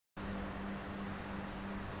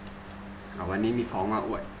วันนี้มีของมาอ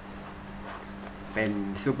วดเป็น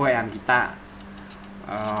ซูเปอร์แอมป์กีตาร์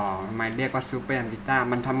ทำไมเรียกว่าซูเปอร์แอมป์กีตาร์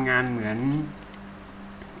มันทำงานเหมือน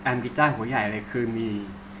แอมป์กีตาร์หัวใหญ่เลยคือมี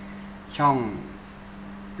ช่อง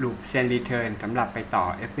ลูปเซนรีเทิร์นสำหรับไปต่อ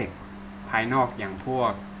เอฟเฟกต์ภายนอกอย่างพว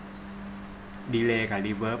กดีเลย์กับ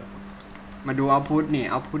รีเวิร์บมาดูเอาท์พุต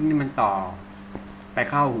นี่มันต่อไป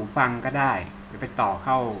เข้าหูฟังก็ได้หรือไปต่อเ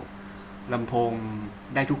ข้าลำโพง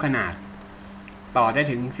ได้ทุกขนาดต่อได้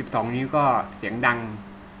ถึง12นิ้วก็เสียงดั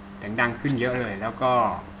งขึ้นเยอะเลยแล้วก็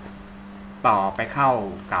ต่อไปเข้า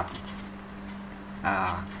กับ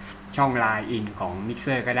ช่องไลน์อินของมิกเซ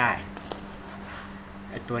อร์ก็ได้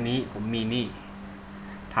ไอตัวนี้ผมมีนี่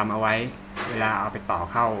ทำเอาไว้เวลาเอาไปต่อ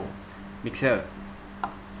เข้ามิกเซอร์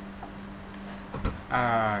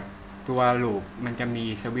ตัวลูปมันจะมี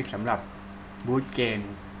สวิตช์สำหรับบูสต์เกน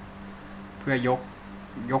เพื่อ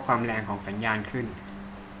ยกความแรงของสัญญาณขึ้น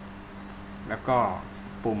แล้วก็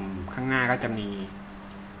ปุ่มข้างหน้าก็จะมี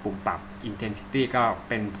ปุ่มปรับ intensity ก็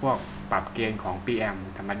เป็นพวกปรับเกณฑ์ของ PM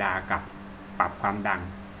ธรรมดากับปรับความดัง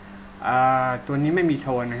ตัวนี้ไม่มีโท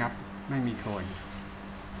นนะครับไม่มีโทน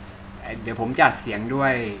เดี๋ยวผมจัดเสียงด้ว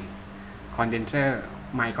ยคอนเดนเซอร์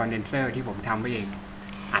ไมค์คอนเดนเซอร์ที่ผมทำไว้เอง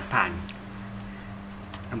อัดผ่าน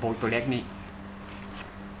ลำโพงตัวเล็กนี่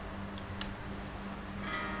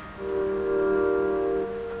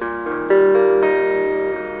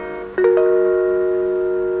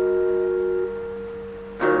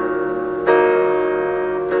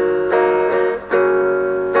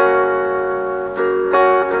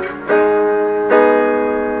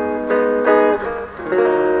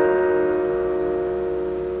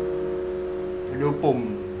ดูปุ่ม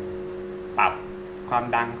ปรับความ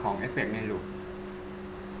ดังของเอฟเฟกต์ในลูป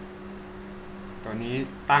ตัวนี้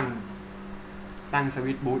ตั้งส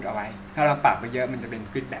วิตช์บูสต์เอาไว้ถ้าเราปรับไปเยอะมันจะเป็น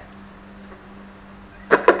ฟีดแบ็ก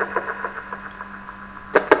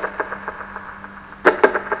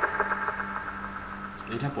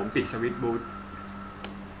นี่ถ้าผมปิดสวิตช์บูสต์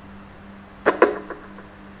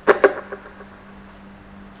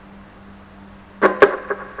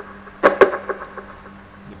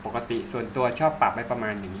ปกติส่วนตัวชอบปรับไว้ประมา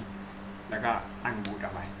ณอย่างนี้แล้วก็ตั้งบูสต์เอ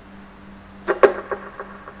าไว้